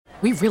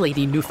We really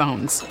need new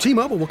phones.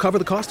 T-Mobile will cover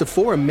the cost of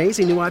 4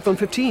 amazing new iPhone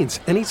 15s,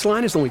 and each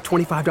line is only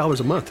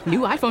 $25 a month. New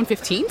iPhone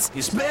 15s?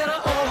 It's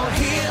better over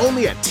here.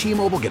 Only at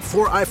T-Mobile, get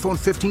 4 iPhone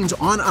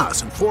 15s on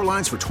us and 4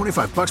 lines for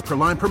 $25 per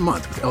line per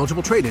month with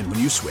eligible trade-in when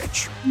you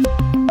switch.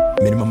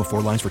 Minimum of 4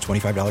 lines for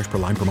 $25 per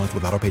line per month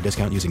with autopay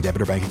discount using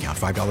debit or bank account.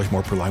 $5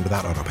 more per line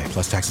without autopay,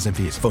 plus taxes and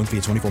fees. Phone fee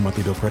at 24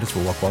 monthly bill credits for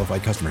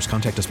well-qualified customers.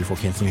 Contact us before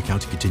canceling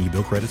account to continue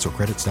bill credits or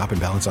credit stop and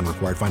balance on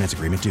required finance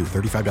agreement due.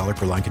 $35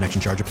 per line connection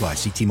charge applies.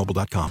 See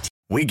T-Mobile.com.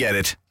 We get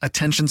it.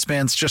 Attention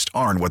spans just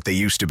aren't what they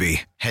used to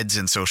be. Heads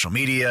in social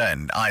media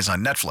and eyes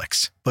on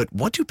Netflix. But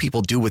what do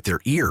people do with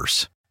their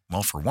ears?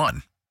 Well, for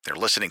one, they're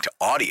listening to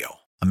audio.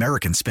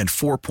 Americans spend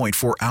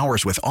 4.4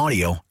 hours with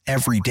audio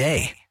every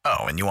day.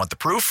 Oh, and you want the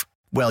proof?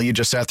 Well, you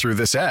just sat through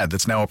this ad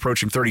that's now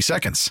approaching 30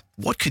 seconds.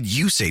 What could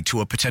you say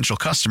to a potential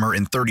customer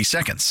in 30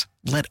 seconds?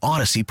 Let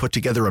Odyssey put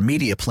together a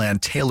media plan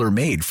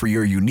tailor-made for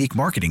your unique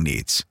marketing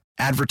needs.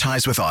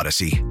 Advertise with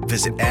Odyssey.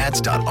 Visit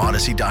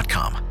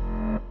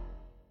ads.odyssey.com.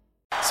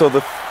 So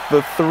the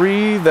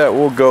 3 that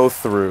we'll go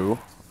through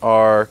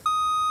are,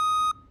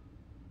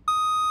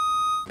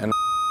 and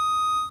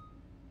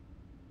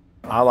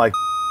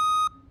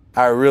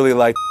I really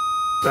like.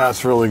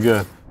 That's really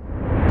good.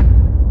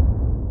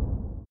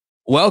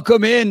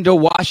 Welcome into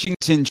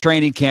Washington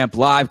Training Camp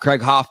Live.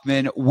 Craig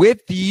Hoffman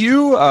with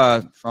you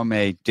from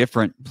a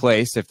different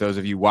place. If those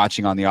of you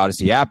watching on the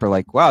Odyssey app are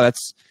like, wow,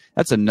 that's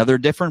another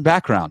different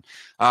background.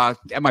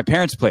 At my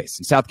parents' place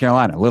in South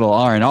Carolina, a little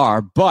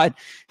R&R, but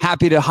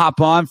happy to hop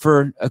on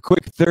for a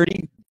quick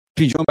 30.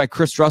 Be joined by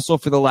Chris Russell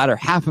for the latter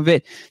half of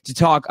it to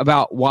talk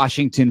about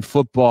Washington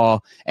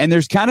football. And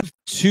there's kind of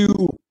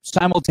 2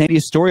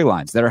 simultaneous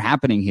storylines that are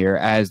happening here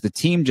as the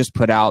team just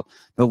put out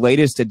the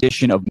latest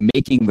edition of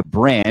Making the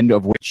Brand,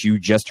 of which you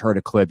just heard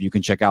a clip. You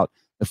can check out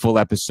the full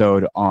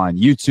episode on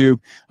YouTube,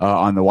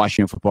 on the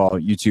Washington Football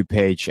YouTube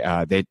page.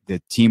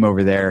 The team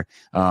over there,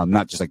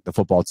 not just like the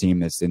football team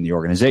that's in the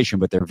organization,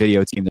 but their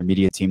video team, their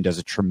media team does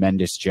a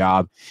tremendous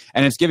job.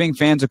 And it's giving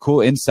fans a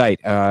cool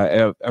insight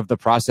of the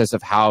process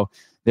of how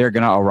they're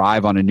going to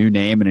arrive on a new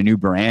name and a new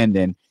brand.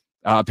 And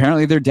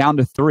apparently they're down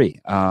to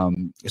 3.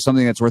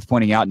 Something that's worth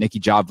pointing out, Nikki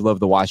Jobvilla of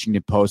the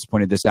Washington Post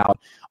pointed this out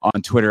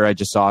on Twitter I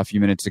just saw a few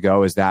minutes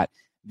ago, is that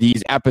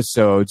these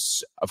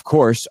episodes, of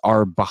course,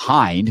 are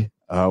behind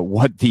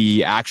what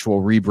the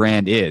actual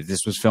rebrand is.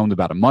 This was filmed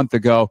about a month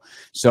ago,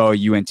 so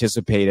you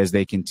anticipate as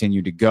they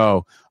continue to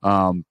go,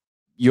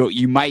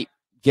 you might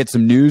get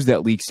some news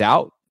that leaks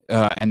out,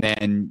 and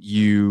then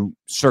you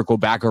circle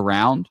back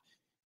around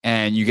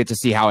and you get to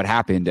see how it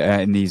happened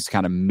in these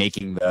kind of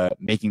making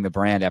the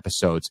brand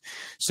episodes.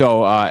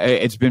 So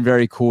it's been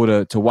very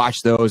cool to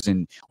watch those.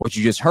 And what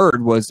you just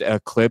heard was a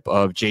clip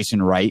of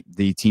Jason Wright,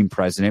 the team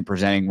president,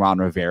 presenting Ron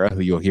Rivera,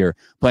 who you'll hear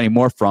plenty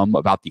more from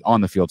about the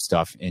on-the-field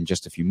stuff in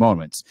just a few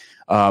moments.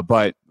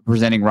 But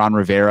presenting Ron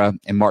Rivera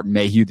and Martin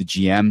Mayhew, the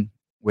GM,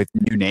 with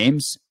new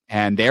names,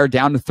 and they are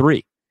down to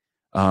 3.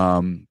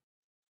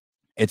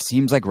 It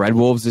seems like Red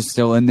Wolves is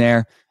still in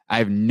there. I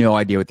have no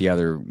idea what the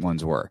other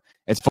ones were.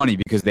 It's funny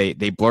because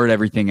they blurred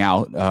everything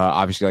out.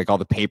 Obviously, like all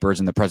the papers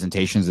and the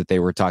presentations that they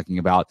were talking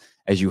about,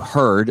 as you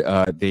heard,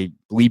 they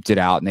bleeped it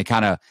out, and they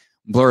kind of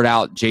blurred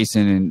out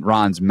Jason and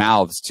Ron's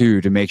mouths too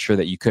to make sure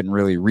that you couldn't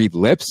really read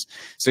lips.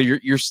 So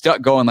you're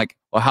stuck going like,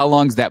 well, how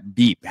long's that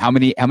beep? How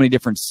many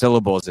different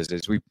syllables is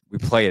this? We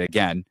play it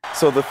again.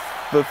 So the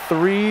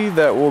 3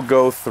 that we'll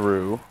go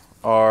through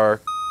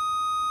are,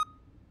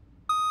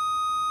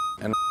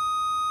 and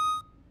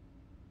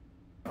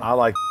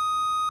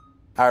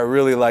I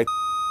really like.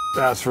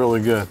 That's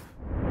really good.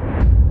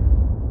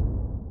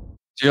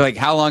 So you're like,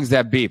 how long's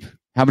that beep?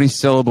 How many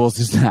syllables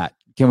is that?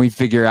 Can we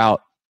figure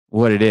out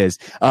what it is?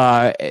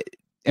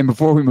 And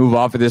before we move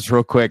off of this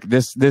real quick,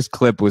 this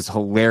clip was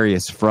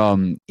hilarious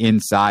from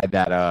inside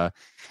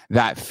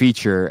that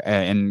feature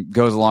and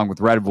goes along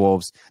with Red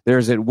Wolves.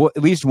 There's at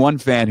least one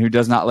fan who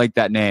does not like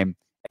that name,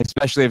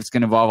 especially if it's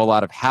going to involve a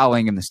lot of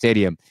howling in the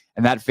stadium.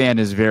 And that fan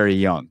is very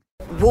young.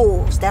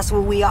 Wolves, that's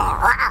what we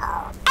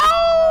are.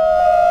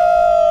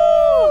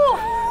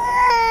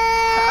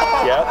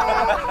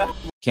 Yep.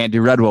 Can't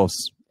do Red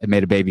Wolves. It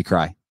made a baby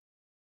cry.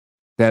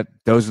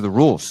 Those are the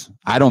rules.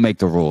 I don't make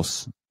the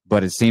rules,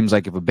 but it seems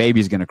like if a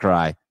baby's going to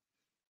cry,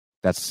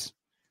 that's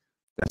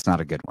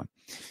not a good one.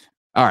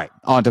 All right,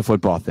 on to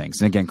football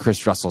things. And again,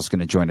 Chris Russell is going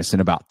to join us in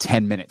about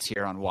 10 minutes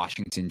here on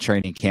Washington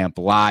Training Camp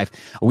Live.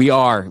 We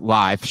are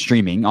live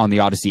streaming on the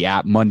Odyssey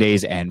app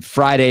Mondays and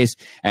Fridays,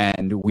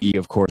 and we,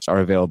 of course, are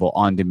available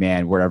on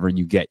demand wherever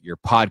you get your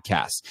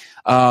podcasts.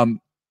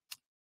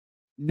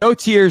 No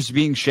tears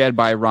being shed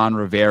by Ron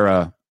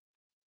Rivera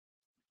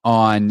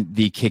on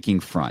the kicking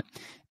front.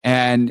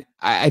 And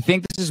I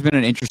think this has been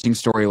an interesting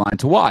storyline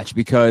to watch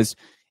because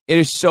it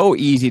is so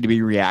easy to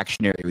be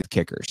reactionary with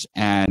kickers.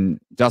 And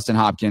Dustin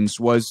Hopkins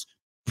was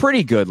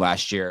pretty good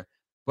last year,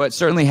 but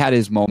certainly had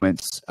his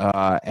moments.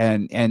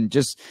 And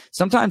just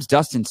sometimes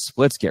Dustin's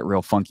splits get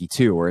real funky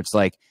too, where it's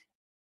like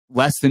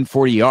less than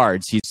 40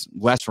 yards, he's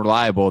less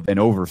reliable than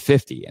over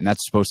 50. And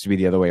that's supposed to be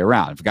the other way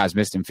around. If a guy's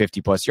missing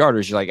 50-plus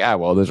yarders, you're like,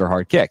 well, those are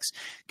hard kicks.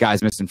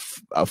 Guys missing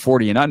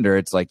 40 and under,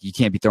 it's like you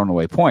can't be throwing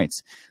away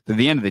points. But at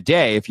the end of the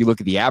day, if you look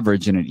at the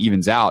average and it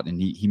evens out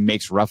and he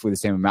makes roughly the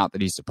same amount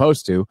that he's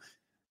supposed to,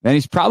 then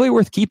he's probably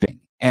worth keeping.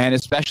 And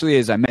especially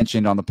as I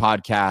mentioned on the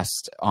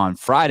podcast on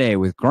Friday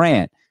with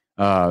Grant,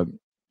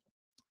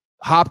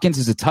 Hopkins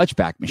is a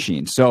touchback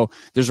machine. So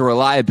there's a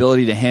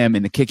reliability to him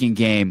in the kicking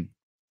game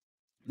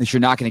that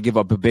you're not going to give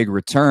up a big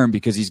return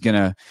because he's going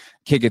to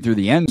kick it through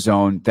the end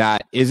zone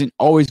that isn't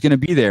always going to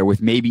be there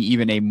with maybe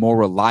even a more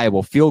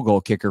reliable field goal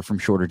kicker from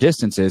shorter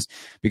distances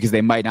because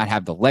they might not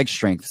have the leg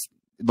strength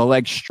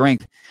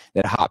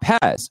that Hop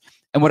has.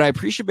 And what I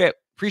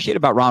appreciate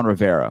about Ron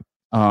Rivera,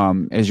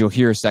 as you'll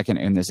hear a second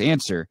in this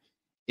answer,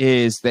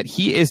 is that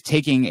he is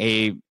taking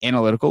a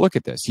analytical look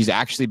at this. He's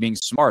actually being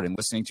smart and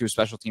listening to his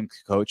special team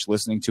coach,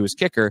 listening to his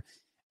kicker,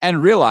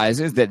 and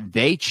realizes that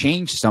they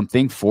changed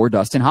something for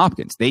Dustin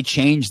Hopkins. They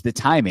changed the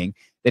timing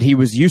that he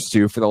was used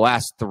to for the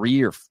last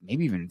 3 or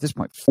maybe even at this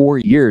point 4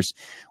 years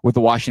with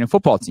the Washington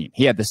football team.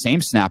 He had the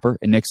same snapper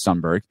in Nick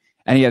Sundberg,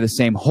 and he had the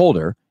same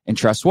holder in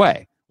Tress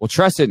Way. Well,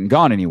 Tress hadn't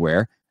gone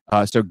anywhere,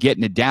 so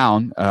getting it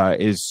down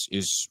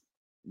is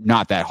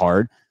not that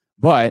hard,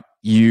 but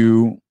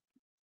you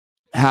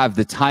have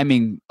the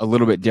timing a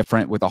little bit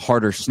different with a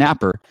harder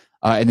snapper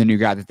and the new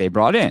guy that they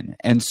brought in.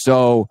 And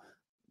so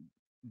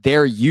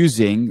they're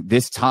using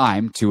this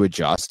time to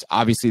adjust.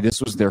 Obviously,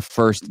 this was their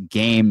first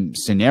game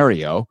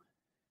scenario,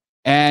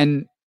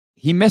 and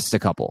he missed a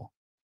couple.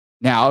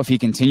 Now, if he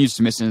continues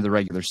to miss into the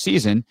regular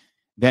season,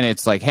 then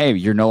it's like, hey,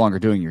 you're no longer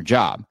doing your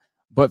job.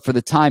 But for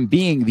the time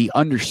being, the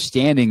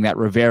understanding that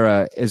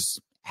Rivera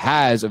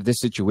has of this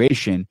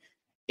situation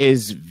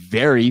is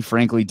very,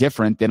 frankly,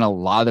 different than a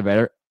lot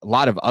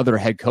of other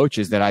head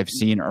coaches that I've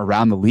seen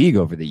around the league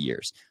over the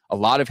years. A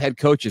lot of head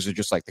coaches are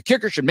just like, the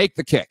kicker should make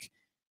the kick.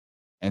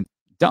 And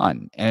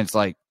done. And it's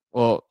like,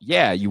 well,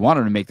 yeah, you want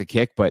him to make the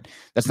kick, but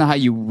that's not how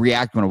you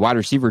react when a wide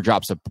receiver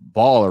drops a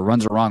ball or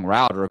runs a wrong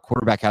route or a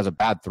quarterback has a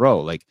bad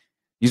throw. Like,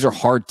 these are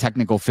hard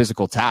technical,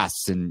 physical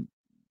tasks, and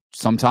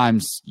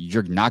sometimes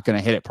you're not going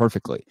to hit it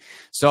perfectly.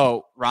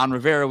 So Ron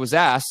Rivera was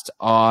asked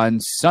on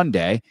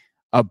Sunday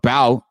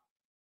about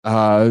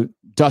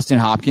Dustin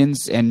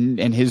Hopkins and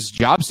his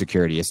job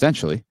security,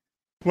 essentially.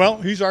 Well,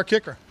 he's our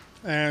kicker.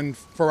 And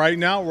for right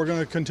now, we're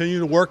going to continue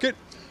to work it.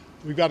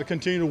 We've got to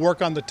continue to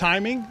work on the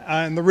timing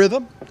and the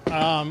rhythm.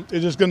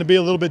 It is going to be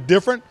a little bit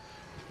different.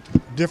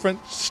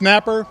 Different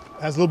snapper,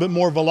 has a little bit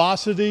more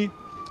velocity,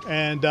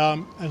 and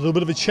a little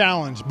bit of a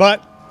challenge.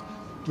 But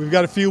we've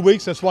got a few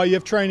weeks. That's why you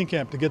have training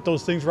camp, to get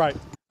those things right.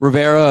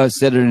 Rivera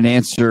said in an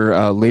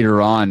answer later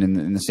on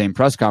in the same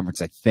press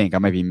conference, I think. I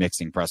might be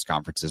mixing press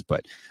conferences,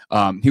 but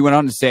he went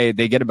on to say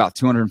they get about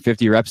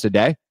 250 reps a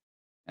day,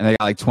 and they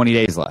got like 20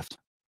 days left.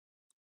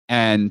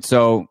 And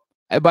so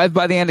by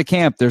the end of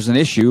camp, there's an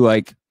issue.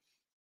 Like,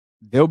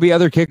 there'll be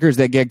other kickers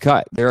that get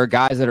cut. There are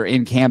guys that are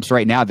in camps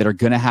right now that are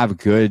going to have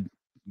good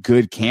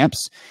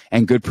camps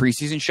and good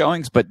preseason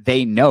showings, but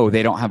they know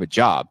they don't have a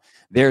job.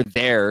 They're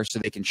there so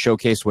they can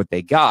showcase what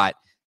they got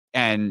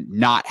and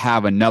not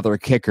have another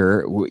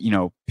kicker,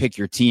 pick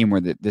your team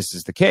where this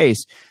is the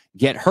case,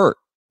 get hurt,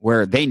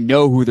 where they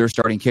know who their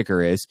starting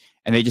kicker is,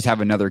 and they just have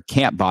another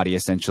camp body,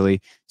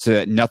 essentially, so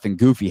that nothing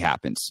goofy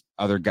happens.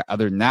 Other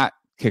than that,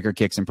 kicker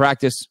kicks in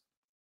practice.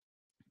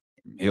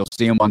 You'll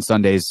see him on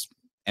Sundays,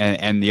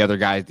 and the other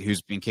guy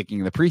who's been kicking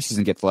in the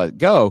preseason gets let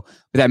go,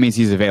 but that means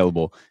he's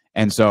available.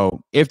 And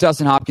so if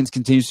Dustin Hopkins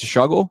continues to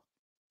struggle,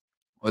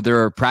 or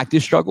there are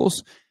practice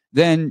struggles,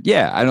 then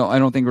yeah, I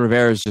don't think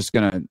Rivera is just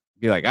going to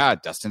be like,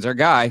 Dustin's our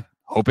guy.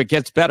 Hope it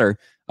gets better.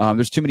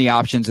 There's too many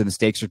options and the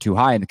stakes are too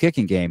high in the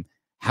kicking game.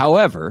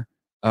 However,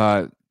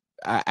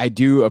 I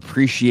do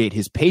appreciate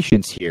his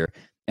patience here.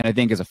 And I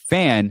think as a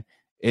fan,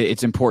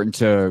 it's important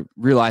to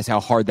realize how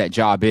hard that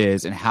job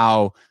is and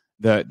how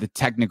the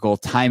technical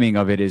timing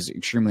of it is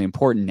extremely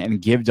important,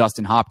 and give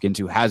Dustin Hopkins,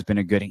 who has been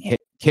a good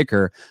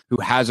kicker, who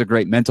has a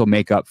great mental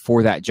makeup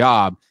for that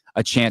job,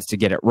 a chance to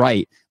get it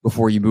right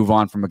before you move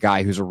on from a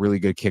guy who's a really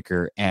good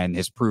kicker and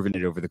has proven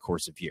it over the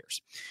course of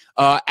years.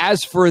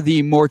 As for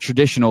the more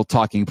traditional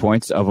talking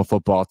points of a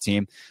football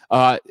team,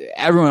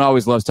 everyone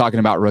always loves talking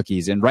about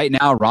rookies. And right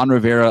now, Ron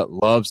Rivera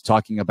loves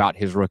talking about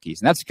his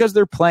rookies. And that's because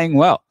they're playing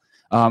well.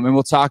 And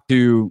we'll talk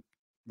to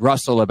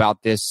Russell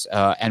about this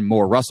and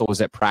more. Russell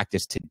was at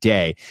practice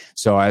today,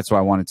 so that's why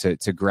I wanted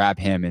to grab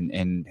him,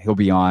 and he'll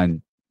be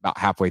on about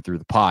halfway through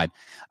the pod.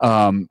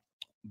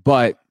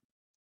 But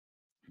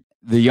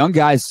the young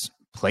guys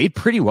played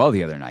pretty well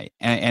the other night.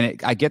 And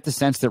I get the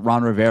sense that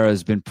Ron Rivera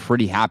has been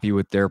pretty happy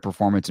with their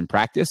performance in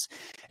practice.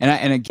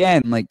 And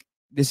again, like,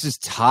 this is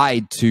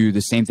tied to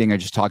the same thing I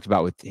just talked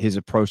about with his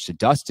approach to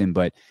Dustin,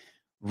 but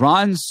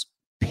Ron's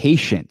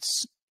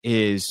patience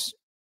is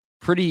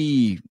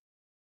pretty,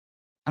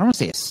 I don't want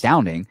to say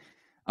astounding,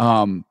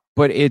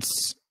 but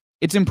it's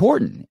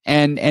important.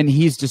 And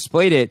he's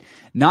displayed it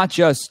not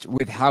just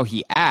with how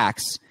he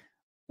acts,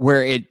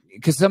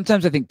 because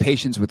sometimes I think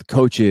patience with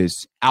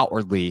coaches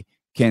outwardly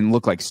can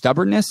look like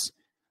stubbornness,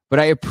 But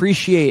I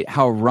appreciate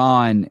how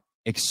Ron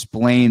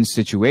explains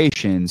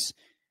situations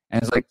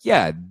and it's like,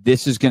 yeah,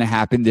 this is going to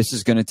happen. This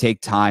is going to take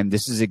time.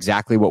 This is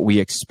exactly what we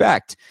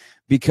expect.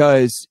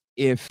 Because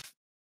if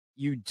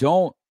you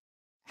don't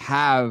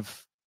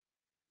have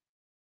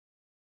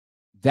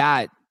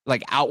that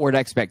like outward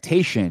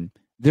expectation,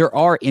 there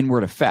are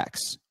inward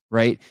effects,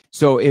 right?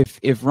 So if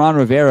Ron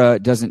Rivera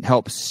doesn't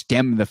help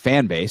stem the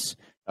fan base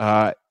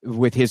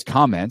with his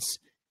comments,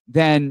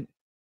 then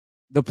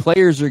the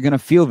players are going to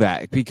feel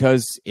that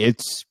because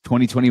it's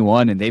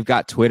 2021 and they've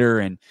got Twitter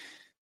and,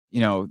 you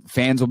know,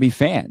 fans will be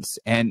fans.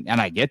 And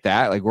I get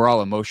that. Like, we're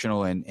all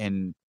emotional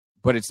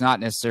but it's not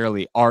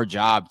necessarily our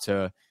job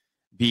to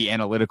be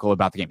analytical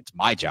about the game. It's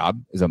my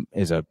job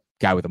as a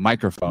guy with a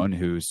microphone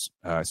who's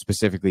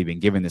specifically been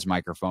given this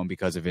microphone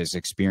because of his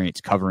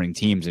experience covering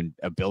teams and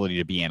ability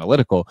to be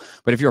analytical.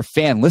 But if you're a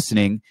fan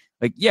listening,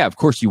 like, yeah, of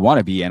course you want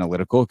to be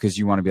analytical because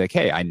you want to be like,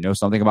 hey, I know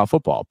something about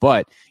football.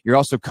 But you're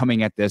also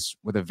coming at this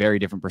with a very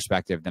different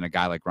perspective than a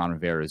guy like Ron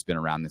Rivera who's been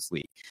around this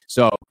league.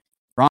 So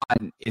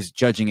Ron is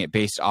judging it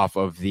based off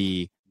of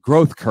the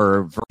growth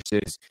curve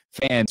versus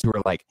fans who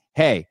are like,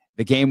 hey,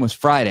 the game was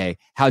Friday.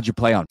 How'd you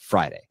play on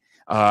Friday?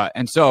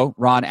 And so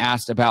Ron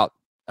asked about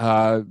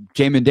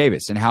Jamin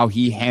Davis and how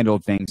he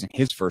handled things in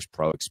his first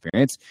pro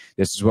experience.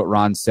 This is what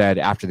Ron said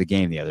after the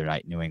game the other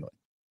night in New England.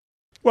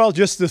 Well,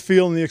 just the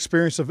feel and the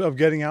experience of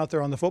getting out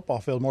there on the football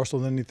field more so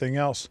than anything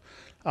else.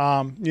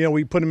 You know,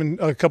 we put him in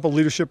a couple of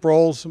leadership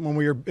roles when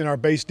we were in our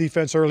base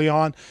defense early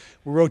on.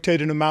 We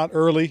rotated him out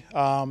early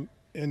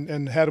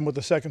and had him with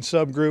the second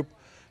subgroup.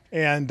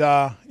 And,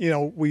 you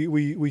know,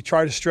 we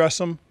try to stress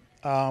him.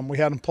 We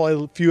had him play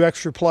a few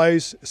extra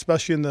plays,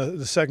 especially in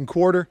the second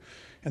quarter,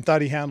 and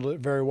thought he handled it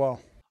very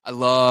well. I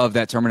love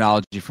that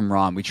terminology from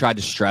Ron. We tried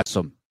to stress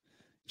him,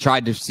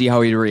 tried to see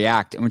how he'd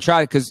react. And we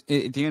tried, because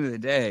at the end of the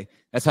day,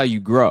 that's how you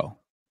grow,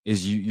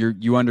 is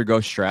you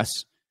undergo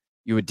stress,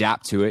 you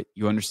adapt to it,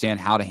 you understand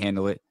how to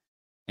handle it,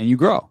 and you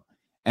grow.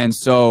 And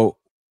so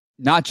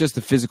not just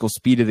the physical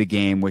speed of the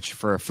game, which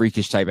for a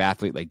freakish type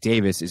athlete like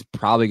Davis is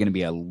probably going to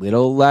be a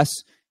little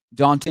less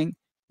daunting.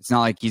 It's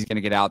not like he's going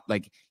to get out,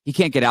 like he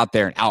can't get out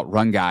there and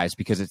outrun guys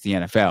because it's the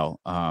NFL,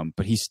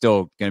 but he's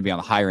still going to be on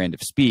the higher end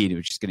of speed,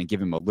 which is going to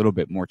give him a little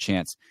bit more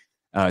chance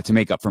to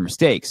make up for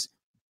mistakes.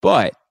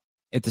 But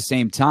at the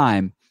same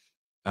time,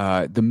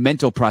 the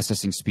mental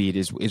processing speed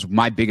is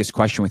my biggest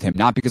question with him,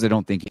 not because I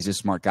don't think he's a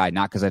smart guy,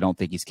 not because I don't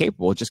think he's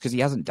capable, just because he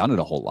hasn't done it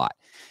a whole lot.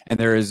 And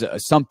there is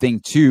something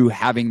to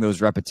having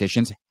those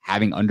repetitions,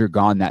 having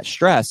undergone that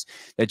stress,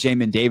 that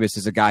Jamin Davis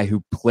is a guy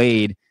who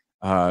played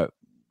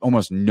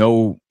almost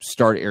no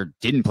start or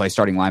didn't play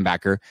starting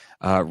linebacker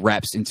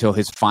reps until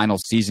his final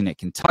season at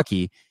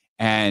Kentucky.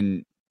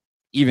 And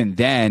even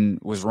then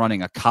was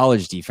running a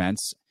college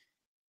defense.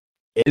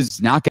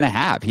 Is not going to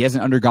have. He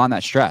hasn't undergone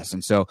that stress.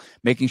 And so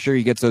making sure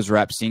he gets those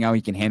reps, seeing how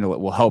he can handle it,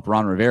 will help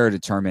Ron Rivera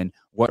determine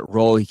what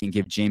role he can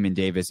give Jamin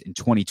Davis in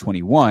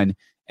 2021.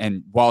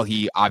 And while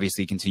he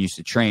obviously continues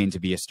to train to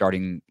be a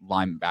starting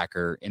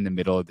linebacker in the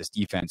middle of this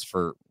defense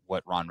for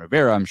what Ron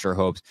Rivera, I'm sure,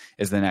 hopes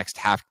is the next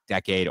half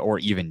decade or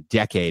even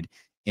decade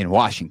in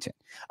Washington.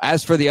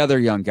 As for the other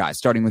young guys,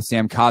 starting with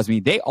Sam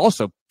Cosmi, they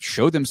also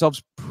showed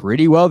themselves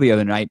pretty well the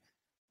other night,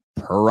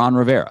 per Ron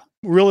Rivera.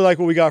 Really like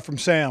what we got from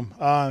Sam.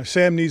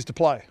 Sam needs to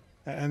play,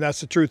 and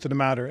that's the truth of the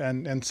matter.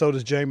 And so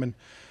does Jamin.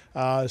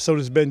 So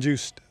does Ben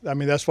Juiced. I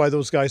mean, that's why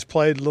those guys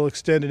played a little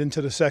extended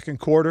into the second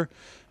quarter.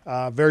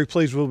 Very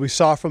pleased with what we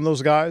saw from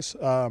those guys.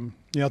 You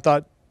know, I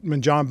thought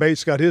when John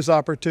Bates got his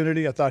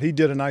opportunity, I thought he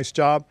did a nice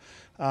job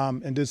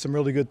and did some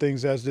really good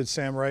things, as did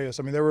Sam Reyes.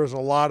 I mean, there was a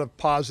lot of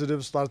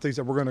positives, a lot of things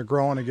that we're going to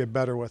grow on and get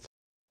better with.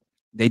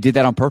 They did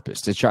that on purpose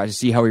to try to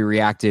see how he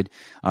reacted.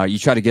 You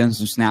try to get him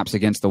some snaps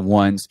against the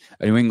ones.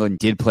 New England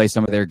did play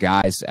some of their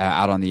guys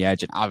out on the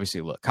edge. And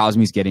obviously, look,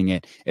 Cosmi's getting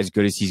it as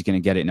good as he's going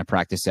to get it in a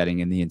practice setting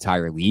in the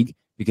entire league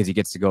because he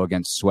gets to go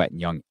against Sweat and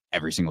Young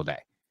every single day.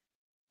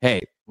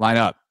 Hey, line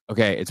up.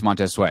 Okay, it's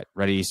Montez Sweat.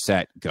 Ready,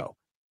 set, go.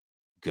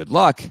 Good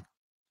luck.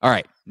 All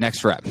right,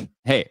 next rep.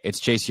 Hey,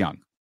 it's Chase Young.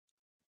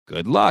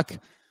 Good luck.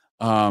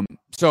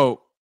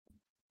 So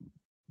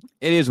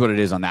it is what it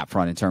is on that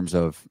front in terms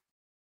of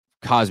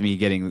Cosmi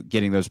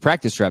getting those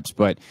practice reps,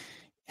 but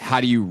how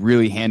do you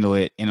really handle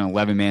it in an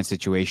 11-man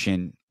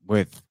situation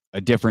with a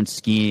different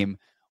scheme,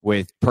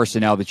 with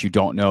personnel that you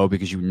don't know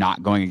because you're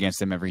not going against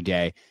them every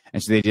day?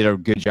 And so they did a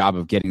good job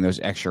of getting those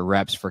extra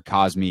reps for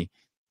Cosmi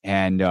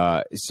and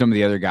some of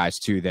the other guys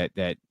too,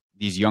 that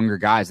these younger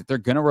guys that they're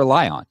going to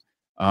rely on.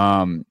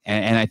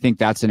 And I think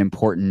that's an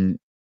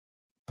important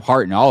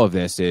part in all of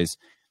this is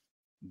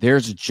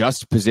there's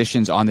just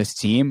positions on this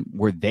team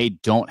where they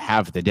don't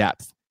have the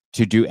depth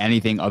to do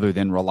anything other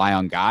than rely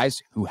on guys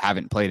who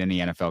haven't played any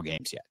NFL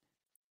games yet.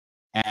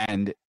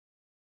 And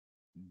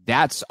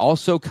that's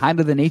also kind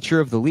of the nature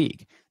of the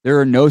league. There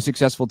are no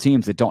successful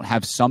teams that don't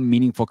have some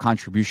meaningful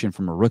contribution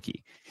from a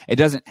rookie. It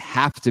doesn't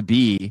have to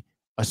be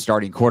a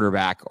starting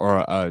quarterback or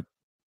a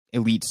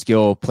elite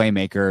skill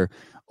playmaker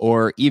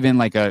or even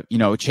like a,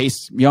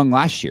 Chase Young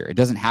last year. It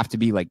doesn't have to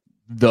be like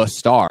the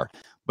star,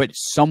 But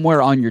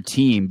somewhere on your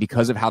team,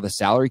 because of how the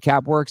salary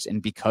cap works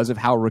and because of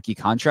how rookie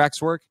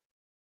contracts work,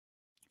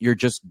 you're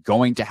just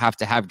going to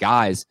have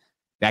guys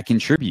that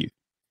contribute.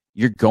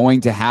 You're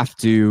going to have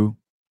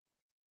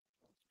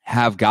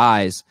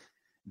guys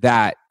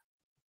that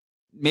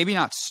maybe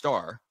not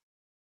star,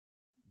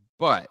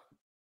 but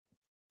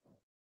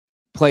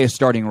play a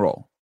starting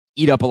role,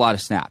 eat up a lot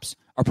of snaps,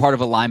 are part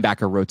of a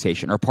linebacker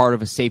rotation, or part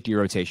of a safety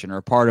rotation,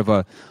 or part of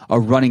a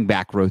running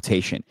back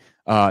rotation,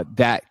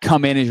 that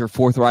come in as your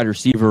fourth wide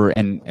receiver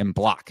and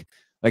block.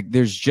 Like,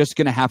 there's just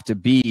going to have to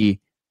be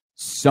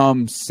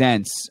some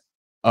sense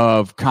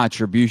of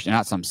contribution,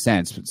 not some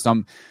sense, but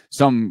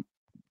some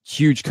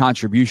huge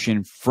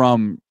contribution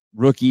from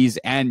rookies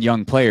and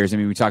young players. I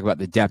mean, we talk about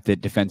the depth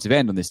at defensive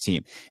end on this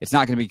team. It's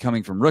not going to be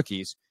coming from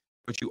rookies,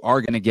 but you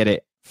are going to get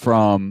it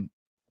from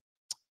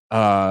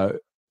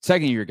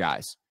second-year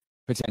guys,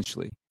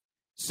 potentially.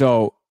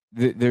 So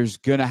there's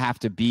going to have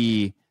to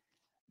be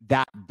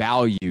that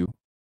value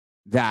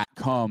that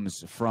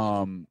comes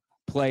from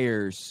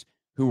players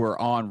who are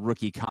on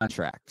rookie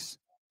contracts.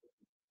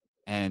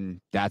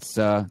 And that's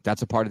a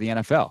part of the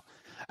NFL.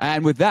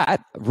 And with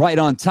that, right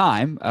on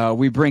time,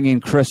 we bring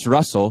in Chris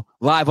Russell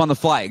live on the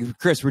fly.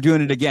 Chris, we're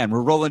doing it again.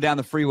 We're rolling down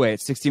the freeway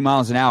at 60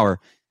 miles an hour,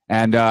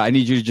 and I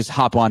need you to just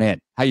hop on in.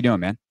 How you doing,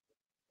 man?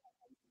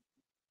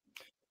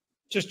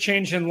 Just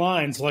changing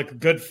lines like a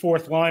good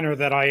fourth liner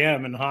that I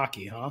am in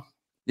hockey, huh?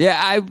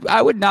 Yeah,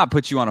 I would not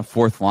put you on a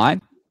fourth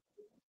line.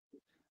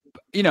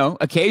 You know,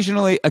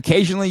 occasionally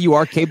you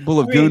are capable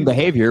of goon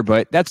behavior,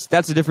 but that's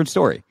a different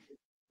story.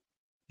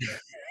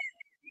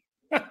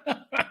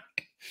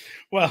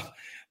 Well,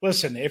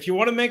 listen, if you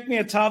want to make me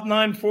a top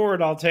 9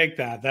 forward, I'll take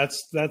that.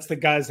 That's the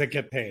guys that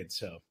get paid.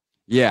 So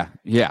yeah.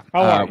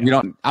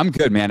 I'm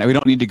good, man. We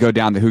don't need to go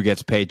down the who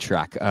gets paid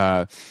track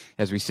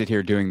as we sit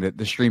here doing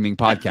the streaming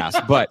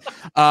podcast. But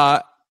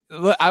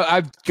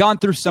I've gone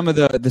through some of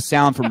the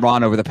sound from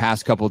Ron over the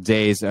past couple of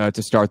days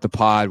to start the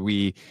pod.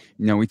 We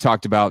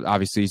talked about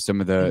obviously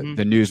some of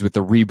the news with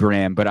the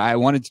rebrand, but I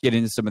wanted to get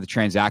into some of the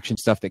transaction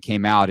stuff that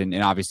came out and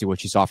obviously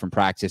what you saw from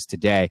practice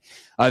today.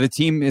 The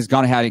team has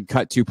gone ahead and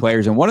cut 2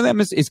 players, and one of them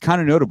is kind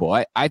of notable.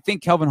 I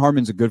think Kelvin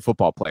Harmon's a good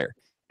football player,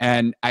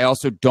 and I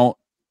also don't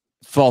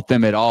fault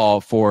them at all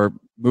for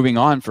moving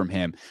on from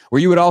him. Were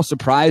you at all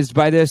surprised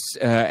by this?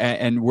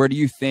 And where do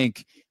you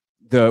think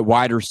the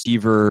wide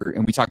receiver,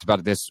 and we talked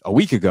about this a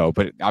week ago,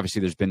 but obviously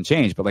there's been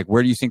change, but like,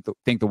 where do you think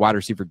the wide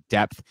receiver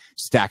depth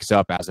stacks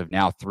up as of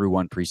now through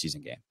one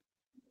preseason game?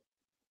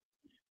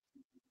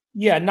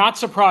 Yeah, not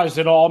surprised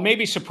at all.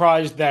 Maybe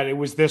surprised that it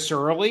was this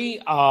early,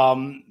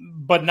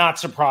 but not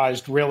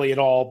surprised really at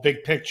all,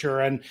 big picture.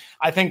 And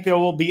I think there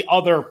will be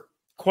other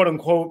quote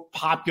unquote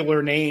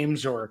popular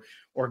names or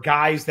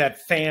guys that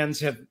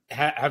fans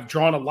have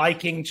drawn a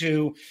liking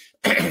to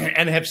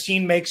and have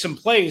seen make some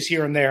plays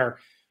here and there.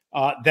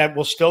 That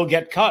will still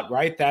get cut,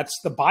 right? That's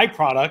the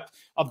byproduct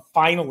of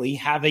finally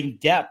having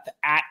depth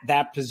at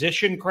that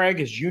position, Craig,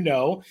 as you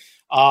know.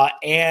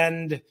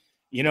 And,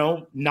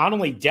 not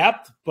only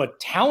depth, but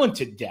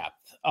talented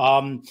depth.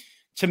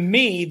 To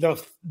me,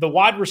 the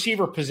wide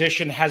receiver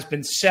position has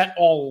been set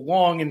all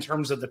along in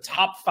terms of the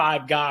top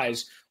 5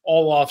 guys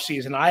all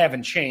offseason. I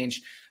haven't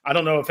changed. I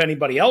don't know if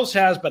anybody else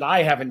has, but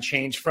I haven't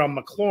changed from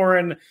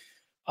McLaurin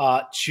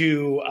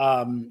to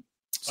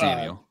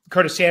Samuel.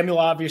 Curtis Samuel,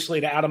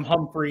 obviously, to Adam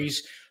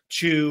Humphries,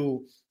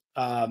 to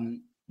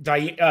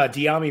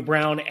De'Ami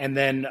Brown, and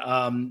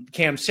then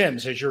Cam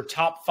Sims as your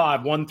top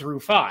 5, 1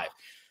 through 5.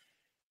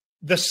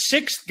 The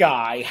 6th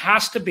guy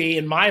has to be,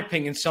 in my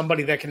opinion,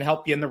 somebody that can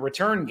help you in the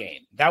return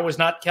game. That was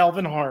not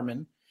Kelvin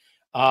Harmon.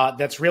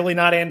 That's really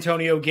not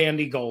Antonio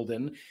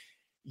Gandy-Golden.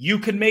 You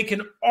can make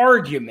an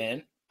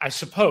argument, I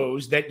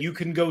suppose, that you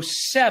can go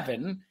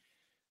 7.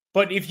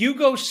 But if you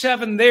go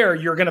 7 there,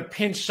 you're going to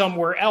pinch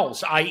somewhere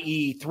else,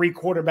 i.e. 3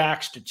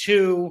 quarterbacks to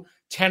 2,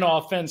 10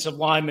 offensive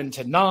linemen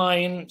to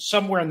 9,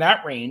 somewhere in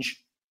that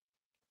range,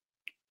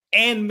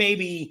 and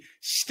maybe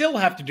still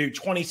have to do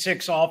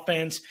 26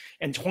 offense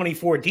and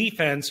 24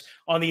 defense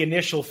on the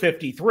initial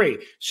 53.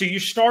 So you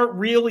start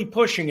really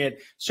pushing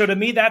it. So to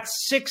me, that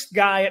 6th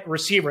guy at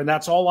receiver, and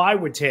that's all I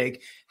would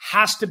take,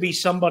 has to be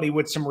somebody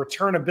with some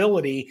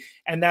returnability,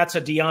 and that's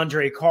a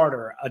DeAndre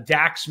Carter, a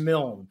Dax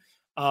Milne.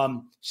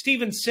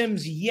 Steven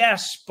Sims,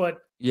 yes, but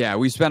yeah,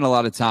 we spent a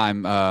lot of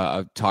time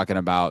talking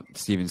about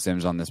Steven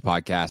Sims on this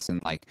podcast,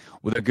 and like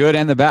with the good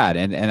and the bad,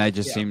 and it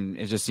just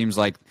seems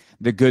like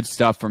the good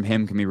stuff from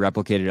him can be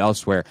replicated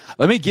elsewhere.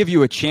 Let me give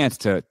you a chance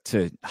to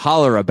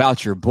holler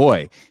about your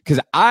boy,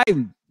 because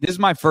this is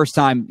my first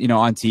time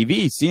on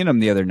TV seeing him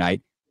the other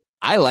night.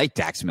 I like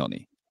Dax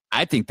Milne.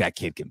 I think that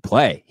kid can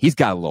play. He's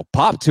got a little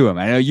pop to him.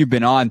 I know you've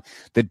been on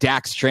the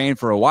Dax train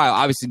for a while.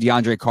 Obviously,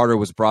 DeAndre Carter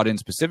was brought in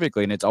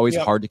specifically, and it's always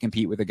hard to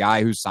compete with a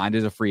guy who's signed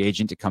as a free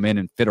agent to come in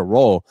and fit a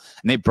role.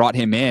 And they brought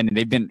him in, and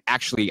they've been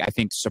actually, I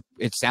think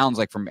it sounds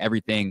like from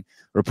everything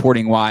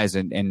reporting-wise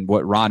and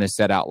what Ron has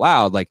said out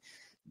loud, like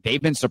they've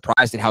been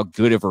surprised at how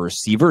good of a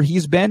receiver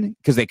he's been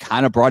because they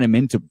kind of brought him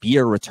in to be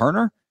a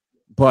returner.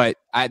 But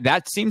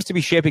that seems to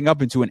be shaping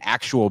up into an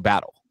actual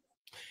battle.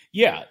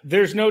 Yeah,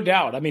 there's no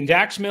doubt. I mean,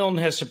 Dax Milne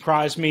has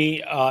surprised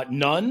me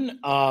none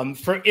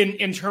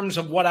in terms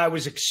of what I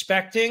was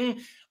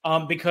expecting,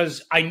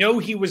 because I know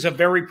he was a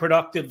very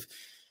productive,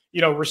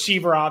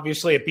 receiver,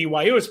 obviously at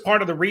BYU. It's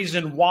part of the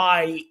reason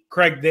why,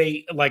 Craig,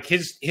 they like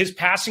his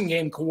passing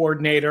game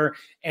coordinator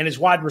and his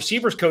wide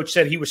receivers coach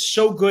said he was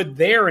so good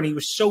there and he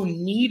was so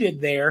needed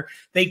there.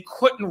 They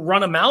couldn't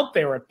run him out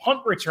there at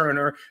punt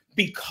returner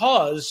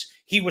because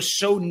he was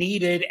so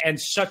needed and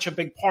such a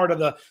big part of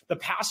the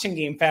passing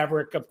game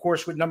fabric, of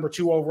course, with number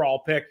 2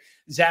 overall pick,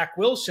 Zach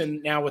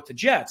Wilson, now with the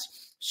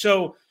Jets.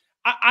 So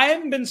I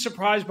haven't been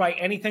surprised by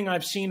anything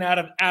I've seen out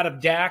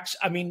of Dax.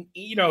 I mean,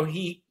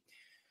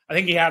 I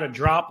think he had a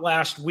drop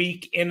last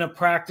week in a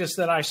practice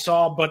that I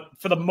saw, but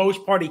for the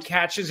most part, he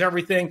catches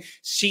everything,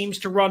 seems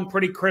to run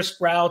pretty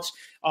crisp routes,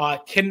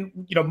 can,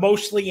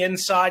 mostly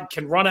inside,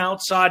 can run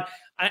outside.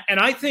 And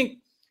I think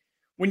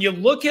when you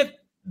look at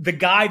the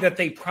guy that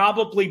they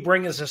probably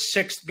bring as a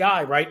 6th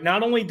guy, right?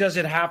 Not only does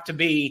it have to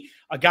be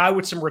a guy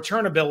with some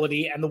return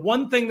ability, and the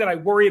one thing that I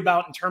worry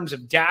about in terms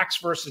of Dax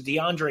versus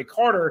DeAndre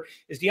Carter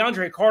is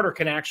DeAndre Carter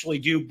can actually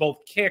do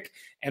both kick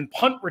and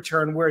punt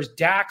return, whereas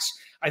Dax,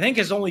 I think,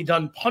 has only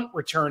done punt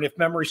return, if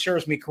memory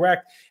serves me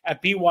correct,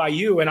 at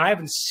BYU, and I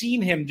haven't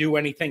seen him do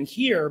anything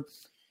here.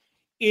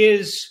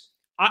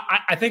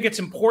 I think it's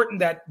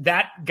important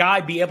that guy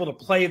be able to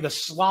play the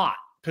slot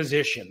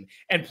position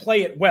and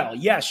play it well.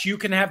 Yes, you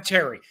can have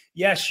Terry.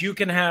 Yes, you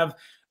can have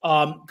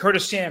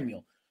Curtis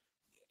Samuel.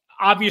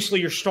 Obviously,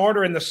 your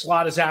starter in the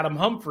slot is Adam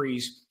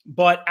Humphries,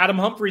 but Adam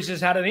Humphries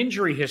has had an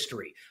injury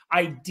history.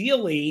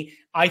 Ideally,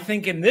 I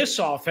think in this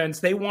offense,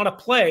 they want to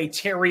play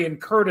Terry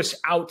and Curtis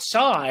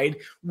outside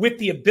with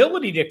the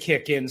ability to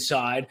kick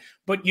inside,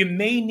 but you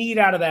may need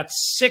out of that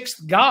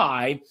 6th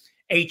guy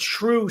a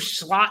true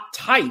slot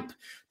type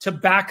to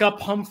back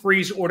up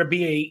Humphries or to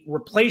be a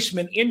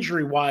replacement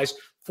injury-wise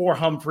for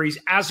Humphries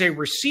as a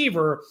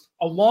receiver,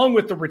 along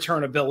with the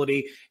return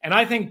ability. And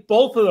I think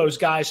both of those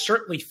guys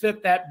certainly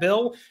fit that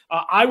bill.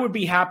 I would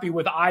be happy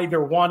with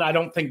either one. I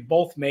don't think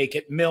both make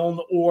it, Milne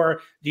or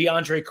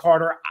DeAndre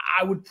Carter.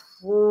 I would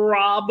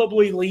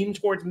probably lean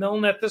towards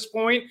Milne at this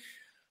point,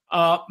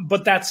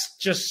 but that's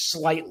just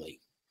slightly.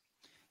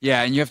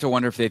 Yeah, and you have to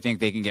wonder if they think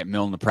they can get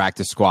Milne in the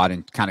practice squad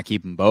and kind of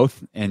keep them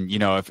both. And,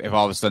 if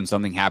all of a sudden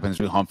something happens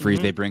with Humphries,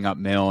 they bring up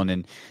Milne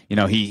and,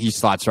 he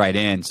slots right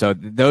in. So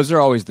those are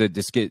always the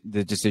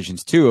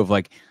decisions, too, of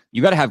like,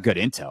 you got to have good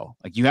intel.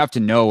 Like, you have to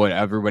know what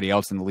everybody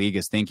else in the league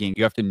is thinking.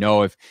 You have to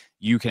know if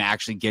you can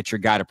actually get your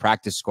guy to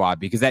practice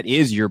squad, because that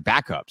is your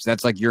backups.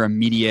 That's like your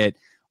immediate,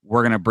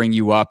 we're going to bring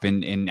you up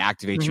and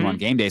activate you on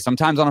game day.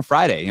 Sometimes on a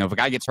Friday, if a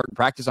guy gets hurt in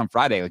practice on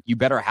Friday, like, you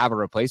better have a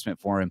replacement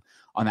for him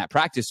on that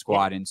practice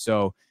squad. And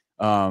so,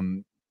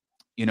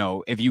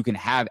 if you can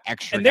have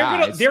extra and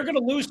they're going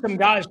to lose some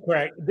guys,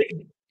 Craig.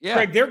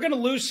 Craig, they're going to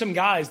lose some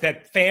guys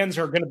that fans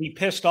are going to be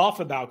pissed off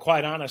about,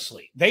 quite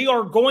honestly. They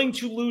are going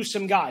to lose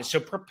some guys. So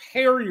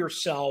prepare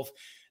yourself,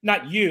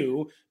 not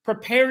you,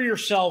 prepare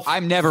yourself.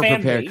 I'm never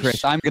prepared,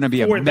 Chris. I'm going to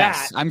be a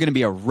mess. I'm going to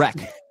be a wreck.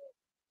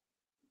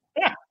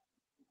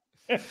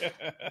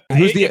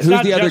 Who's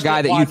the other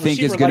guy that you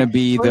think is going to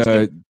be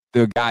the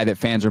guy that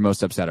fans are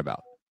most upset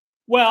about?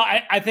 Well,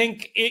 I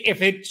think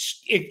if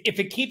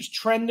it keeps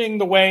trending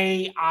the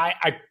way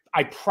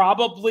I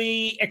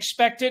probably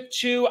expect it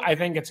to, I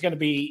think it's going to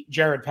be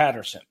Jared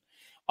Patterson.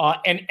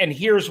 And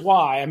here's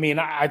why. I mean,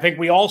 I think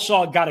we all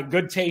got a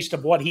good taste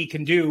of what he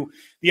can do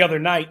the other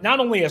night, not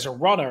only as a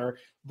runner,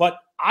 but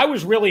I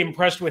was really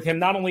impressed with him,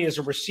 not only as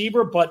a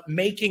receiver, but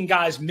making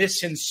guys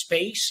miss in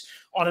space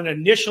on an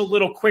initial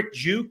little quick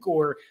juke.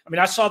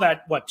 I saw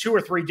that, 2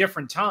 or 3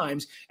 different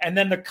times. And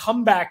then the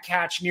comeback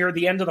catch near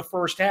the end of the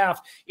first half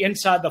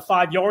inside the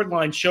 5-yard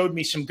line showed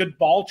me some good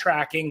ball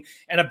tracking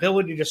and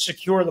ability to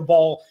secure the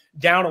ball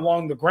down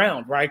along the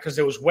ground, right? Because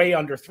it was way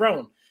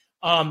underthrown.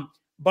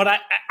 But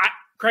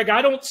Craig,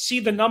 I don't see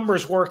the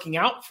numbers working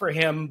out for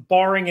him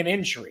barring an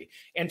injury.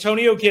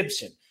 Antonio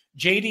Gibson,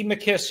 J.D.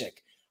 McKissick.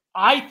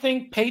 I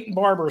think Peyton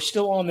Barber is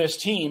still on this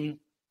team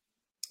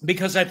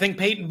because I think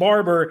Peyton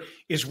Barber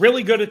is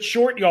really good at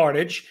short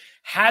yardage,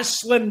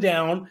 has slimmed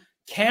down,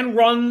 can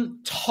run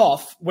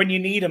tough when you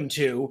need him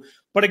to.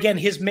 But again,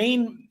 his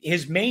main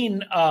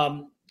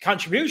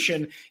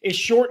contribution is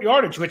short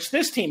yardage, which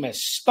this team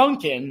has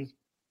stunk in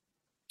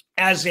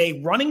as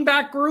a running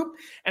back group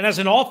and as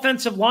an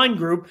offensive line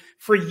group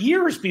for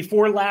years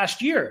before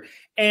last year.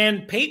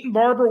 And Peyton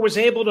Barber was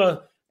able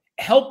to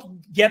help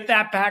get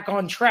that back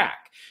on track.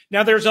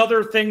 Now, there's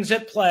other things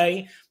at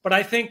play, but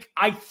I think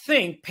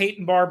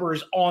Peyton Barber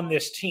is on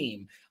this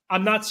team.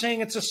 I'm not saying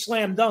it's a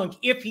slam dunk.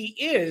 If he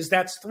is,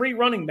 that's 3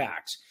 running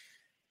backs.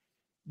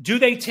 Do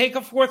they take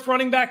a 4th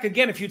running back?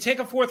 Again, if you take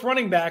a 4th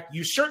running back,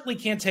 you certainly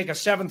can't take a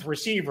 7th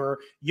receiver.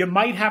 You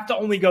might have to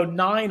only go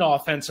 9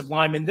 offensive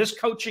linemen. This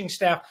coaching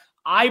staff,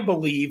 I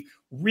believe,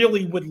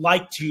 really would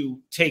like to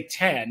take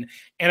 10.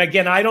 And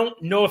again, I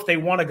don't know if they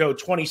want to go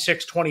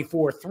 26,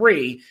 24,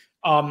 3.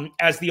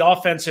 As the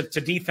offensive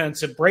to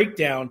defensive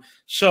breakdown.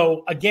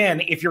 So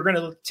again, if you're going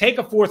to take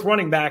a 4th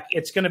running back,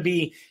 it's going to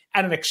be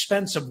at an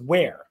expense of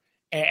where.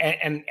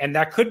 And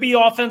that could be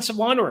offensive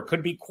line, or it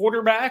could be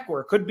quarterback,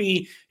 or it could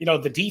be,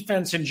 the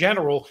defense in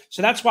general.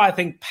 So that's why I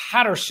think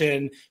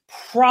Patterson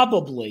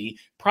probably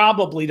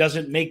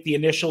doesn't make the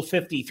initial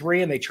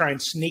 53, and they try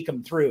and sneak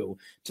him through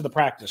to the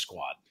practice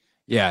squad.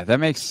 Yeah, that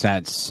makes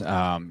sense.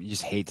 You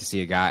just hate to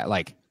see a guy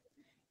like,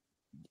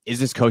 is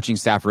this coaching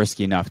staff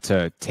risky enough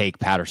to take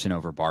Patterson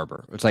over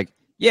Barber? It's like,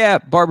 yeah,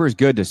 Barber is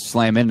good to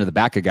slam into the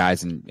back of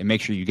guys and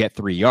make sure you get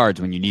 3 yards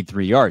when you need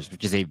 3 yards,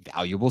 which is a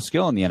valuable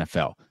skill in the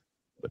NFL.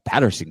 But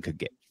Patterson could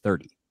get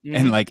 30.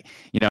 And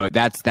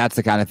that's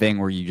the kind of thing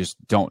where you just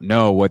don't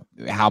know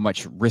how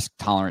much risk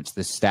tolerance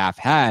this staff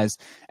has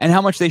and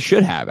how much they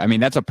should have. I mean,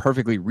 that's a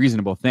perfectly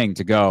reasonable thing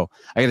to go.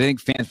 I think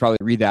fans probably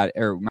read that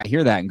or might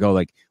hear that and go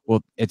like,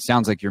 well, it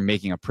sounds like you're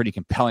making a pretty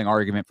compelling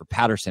argument for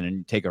Patterson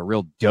and take a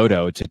real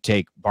dodo to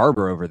take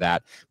Barber over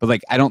that. But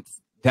like, I don't,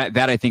 that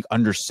I think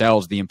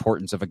undersells the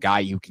importance of a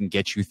guy who can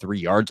get you 3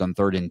 yards on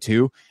 3rd and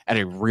 2 at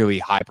a really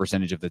high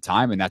percentage of the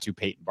time. And that's who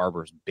Peyton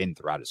Barber has been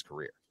throughout his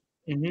career.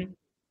 Mm-hmm.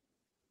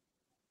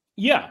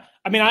 Yeah.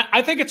 I mean,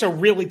 I think it's a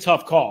really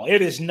tough call.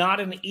 It is not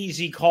an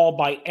easy call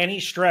by any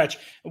stretch.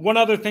 One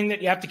other thing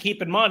that you have to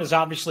keep in mind is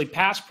obviously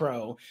pass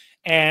pro.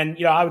 And,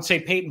 I would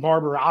say Peyton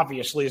Barber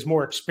obviously is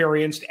more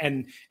experienced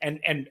and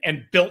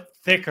built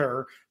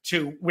thicker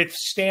to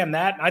withstand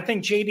that. And I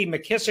think J.D.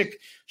 McKissick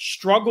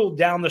struggled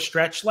down the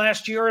stretch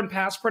last year in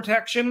pass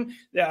protection.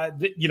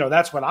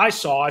 That's what I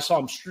saw. I saw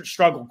him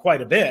struggle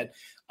quite a bit.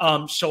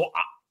 Unless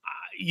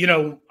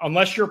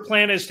your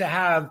plan is to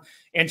have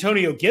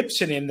Antonio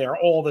Gibson in there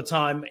all the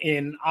time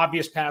in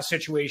obvious pass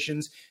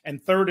situations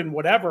and 3rd and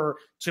whatever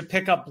to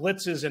pick up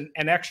blitzes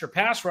and extra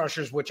pass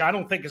rushers, which I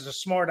don't think is a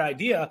smart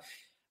idea.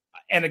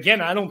 And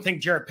again, I don't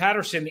think Jaret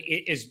Patterson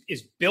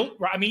is built.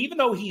 I mean, even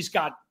though he's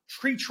got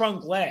tree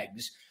trunk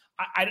legs,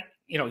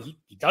 he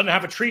doesn't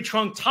have a tree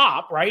trunk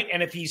top, right?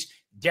 And if he's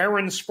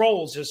Darren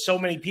Sproles, as so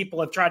many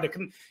people have tried to,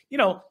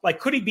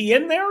 could he be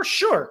in there?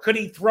 Sure. Could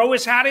he throw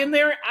his hat in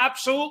there?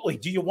 Absolutely.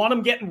 Do you want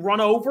him getting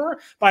run over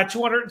by a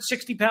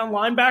 260-pound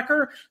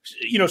linebacker,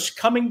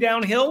 coming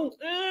downhill?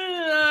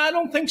 I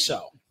don't think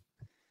so.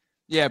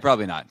 Yeah,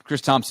 probably not.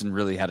 Chris Thompson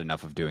really had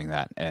enough of doing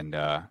that, and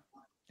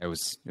it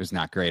was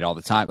not great all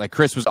the time. Like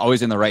Chris was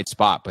always in the right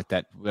spot, but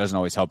that doesn't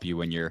always help you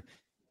when you're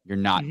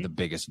not the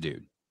biggest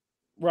dude.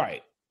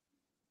 Right.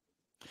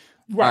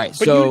 Right.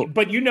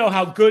 But you know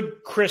how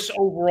good Chris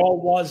overall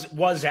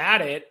was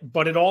at it,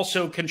 but it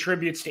also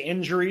contributes to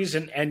injuries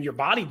and your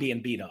body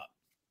being beat up.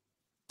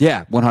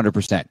 Yeah,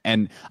 100%.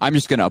 And I'm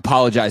just going to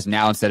apologize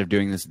now instead of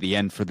doing this at the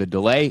end for the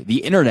delay. The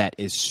internet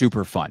is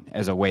super fun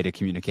as a way to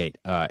communicate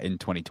in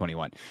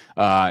 2021.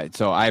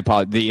 So I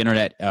apologize. The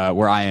internet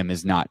where I am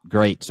is not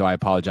great. So I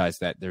apologize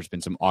that there's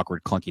been some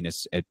awkward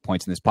clunkiness at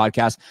points in this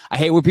podcast. I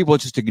hate when people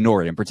just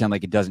ignore it and pretend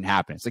like it doesn't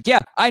happen. It's like,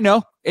 yeah, I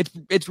know.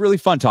 It's really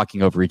fun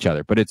talking over each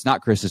other, but it's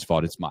not Chris's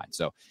fault. It's mine.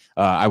 So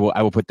I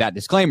will put that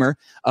disclaimer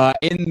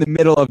in the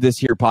middle of this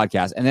here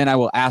podcast. And then I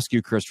will ask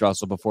you, Chris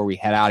Russell, before we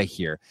head out of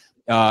here,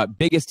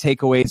 biggest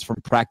takeaways from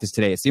practice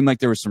today. It seemed like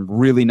there was some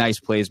really nice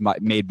plays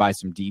made by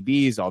some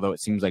DBs, although it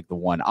seems like the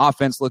one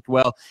offense looked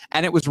well,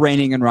 and it was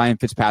raining and Ryan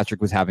Fitzpatrick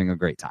was having a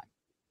great time.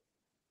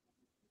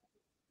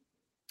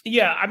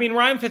 Yeah, I mean,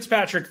 Ryan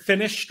Fitzpatrick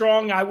finished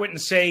strong. I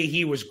wouldn't say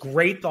he was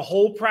great the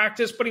whole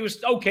practice, but he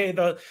was okay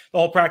the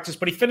whole practice.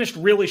 But he finished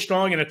really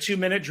strong in a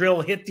 2-minute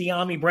drill, hit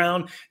De'Ami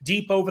Brown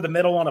deep over the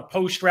middle on a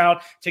post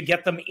route to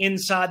get them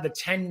inside the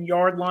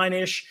 10-yard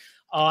line-ish.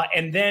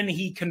 And then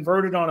he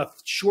converted on a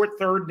short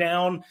 3rd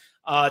down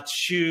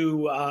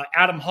to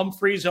Adam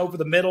Humphries over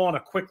the middle on a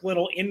quick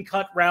little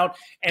in-cut route.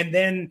 And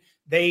then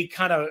they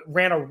kind of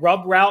ran a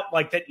rub route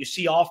like that you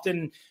see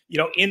often,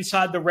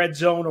 inside the red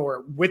zone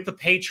or with the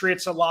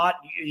Patriots a lot.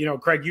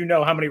 Craig,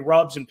 how many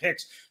rubs and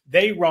picks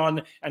they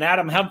run. And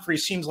Adam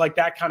Humphries seems like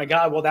that kind of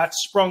guy. Well, that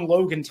sprung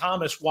Logan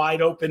Thomas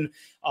wide open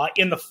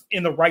in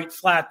the right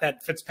flat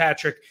that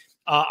Fitzpatrick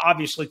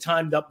obviously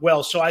timed up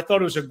well. So I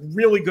thought it was a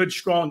really good,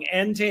 strong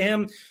end to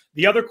him.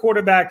 The other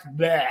quarterback,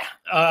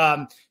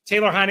 Taylor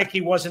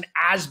Heinicke wasn't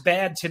as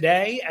bad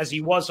today as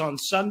he was on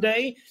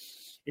Sunday.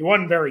 He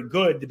wasn't very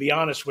good, to be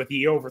honest with you.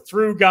 He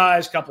overthrew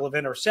guys, a couple of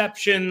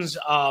interceptions,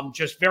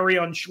 just very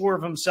unsure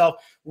of himself,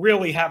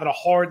 really having a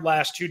hard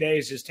last 2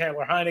 days is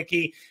Taylor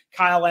Heinicke.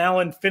 Kyle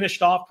Allen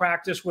finished off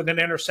practice with an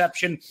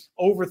interception,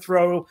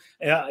 overthrow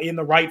in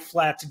the right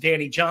flat to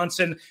Danny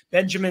Johnson.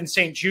 Benjamin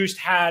St-Juste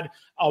had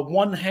a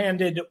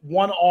one-handed,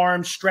 one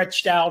arm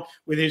stretched out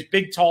with his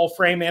big, tall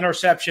frame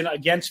interception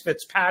against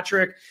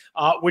Fitzpatrick,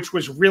 which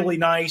was really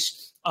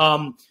nice.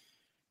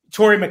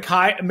 Torrey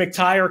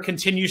McTyer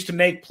continues to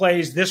make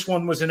plays. This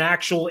one was an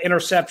actual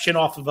interception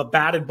off of a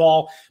batted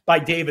ball by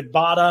David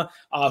Bada,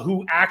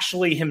 who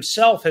actually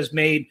himself has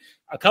made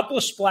a couple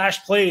of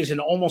splash plays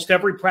in almost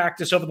every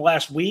practice over the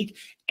last week,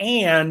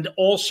 and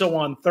also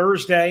on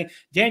Thursday.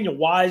 Daniel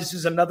Wise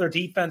is another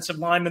defensive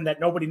lineman that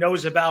nobody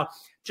knows about.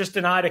 Just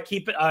a name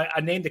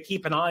to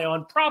keep an eye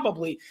on.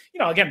 Probably,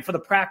 again, for the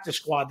practice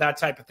squad, that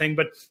type of thing.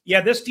 But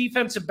yeah, this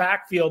defensive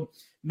backfield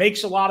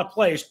makes a lot of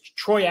plays.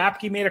 Troy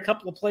Apke made a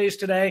couple of plays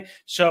today.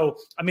 So,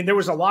 I mean, there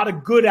was a lot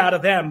of good out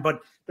of them.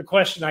 But the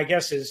question, I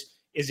guess, is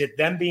it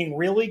them being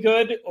really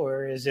good,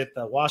 or is it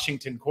the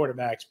Washington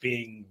quarterbacks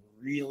being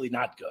really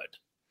not good?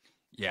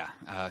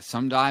 Yeah,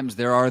 sometimes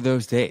there are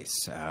those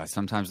days. And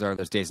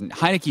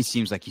Heineke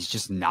seems like he's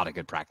just not a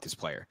good practice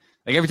player.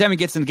 Like every time he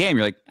gets in the game,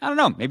 you're like, I don't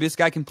know, maybe this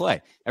guy can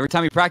play. Every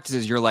time he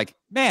practices, you're like,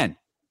 man,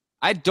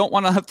 I don't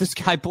want to let this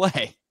guy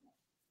play.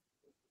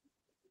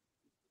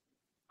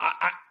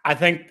 I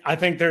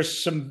think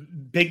there's some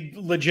big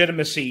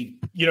legitimacy,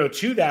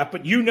 to that.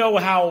 But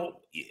how.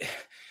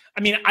 I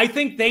mean, I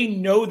think they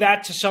know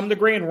that to some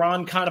degree, and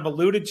Ron kind of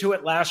alluded to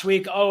it last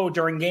week. Oh,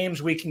 during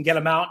games, we can get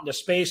him out into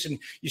space, and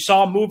you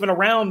saw him moving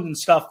around and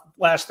stuff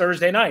last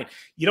Thursday night.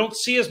 You don't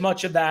see as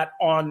much of that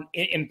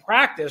in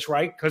practice,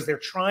 right? Because they're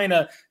trying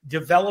to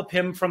develop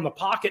him from the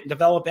pocket and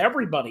develop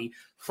everybody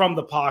from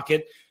the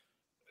pocket.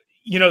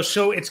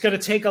 So it's going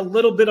to take a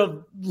little bit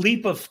of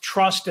leap of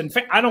trust. And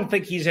I don't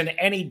think he's in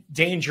any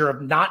danger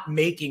of not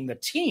making the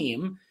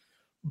team,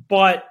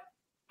 but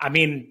I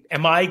mean,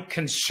 am I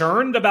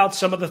concerned about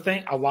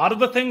a lot of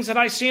the things that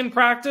I see in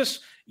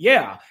practice?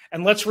 Yeah.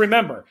 And let's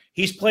remember,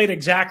 he's played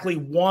exactly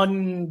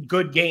one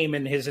good game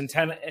in his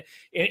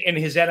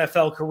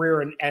NFL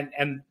career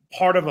and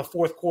part of a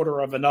fourth quarter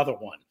of another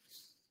one.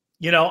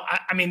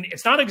 I mean,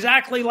 it's not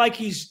exactly like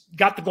he's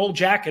got the gold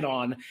jacket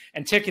on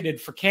and ticketed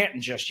for Canton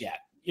just yet.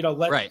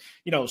 Right.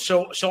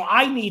 So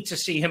I need to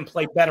see him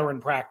play better in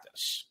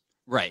practice.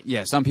 Right.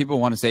 Yeah. Some people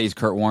want to say he's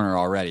Kurt Warner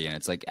already, and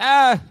it's like,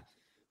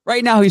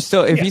 right now, he's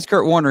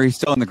Kurt Warner, he's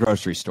still in the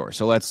grocery store.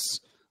 So let's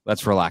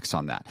relax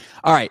on that.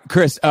 All right,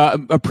 Chris,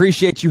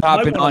 appreciate you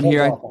hopping on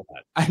here.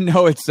 I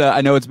know it's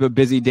a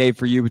busy day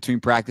for you between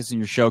practice and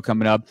your show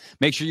coming up.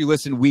 Make sure you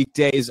listen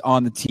weekdays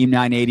on the Team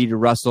 980 to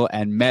Russell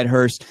and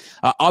Medhurst.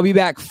 I'll be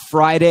back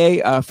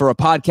Friday for a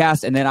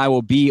podcast, and then I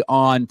will be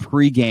on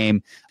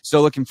pregame.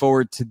 So looking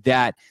forward to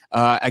that.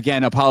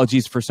 Again,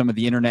 apologies for some of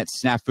the internet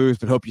snafus,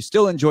 but hope you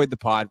still enjoyed the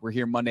pod. We're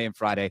here Monday and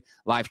Friday,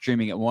 live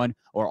streaming at 1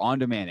 or on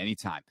demand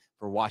anytime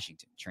for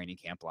Washington Training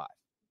Camp Live.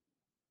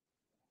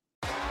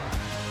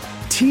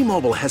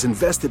 T-Mobile has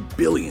invested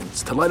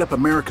billions to light up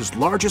America's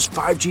largest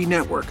 5G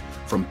network,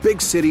 from big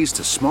cities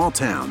to small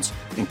towns,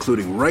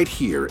 including right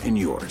here in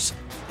yours.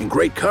 And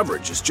great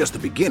coverage is just the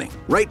beginning.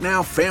 Right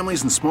now,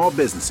 families and small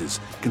businesses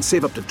can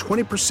save up to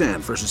 20%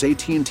 versus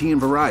AT&T and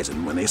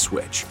Verizon when they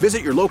switch.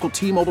 Visit your local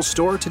T-Mobile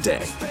store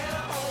today.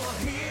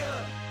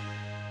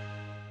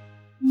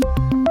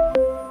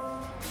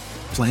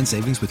 Plan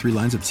savings with 3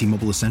 lines of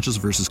T-Mobile Essentials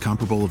versus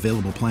comparable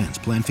available plans.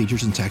 Plan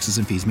features and taxes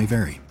and fees may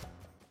vary.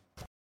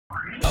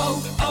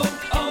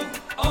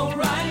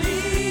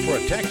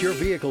 Protect your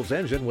vehicle's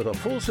engine with a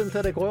full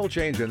synthetic oil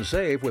change and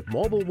save with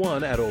Mobil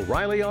 1 at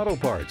O'Reilly Auto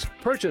Parts.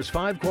 Purchase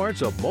 5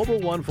 quarts of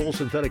Mobil 1 full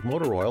synthetic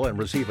motor oil and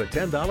receive a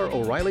 $10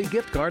 O'Reilly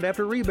gift card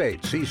after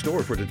rebate. See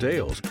store for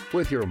details.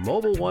 With your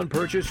Mobil 1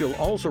 purchase, you'll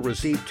also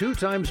receive 2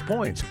 times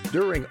points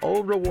during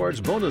O Rewards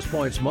Bonus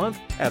Points Month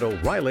at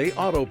O'Reilly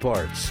Auto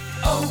Parts.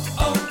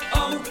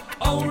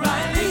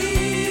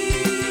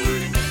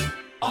 O'Reilly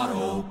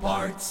Auto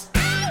Parts.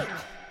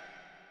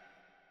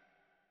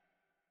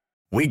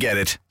 We get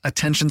it.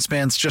 Attention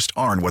spans just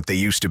aren't what they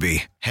used to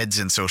be. Heads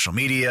in social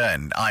media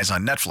and eyes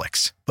on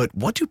Netflix. But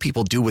what do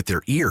people do with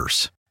their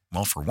ears?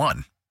 Well, for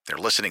one, they're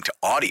listening to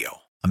audio.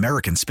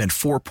 Americans spend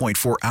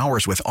 4.4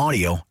 hours with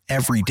audio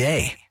every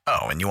day.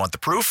 Oh, and you want the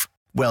proof?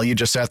 Well, you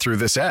just sat through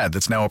this ad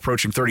that's now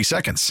approaching 30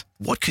 seconds.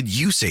 What could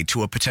you say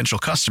to a potential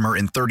customer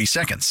in 30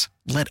 seconds?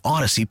 Let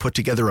Odyssey put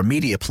together a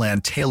media plan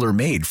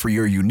tailor-made for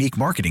your unique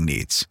marketing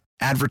needs.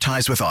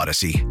 Advertise with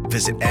Odyssey.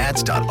 Visit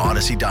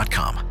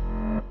ads.odyssey.com.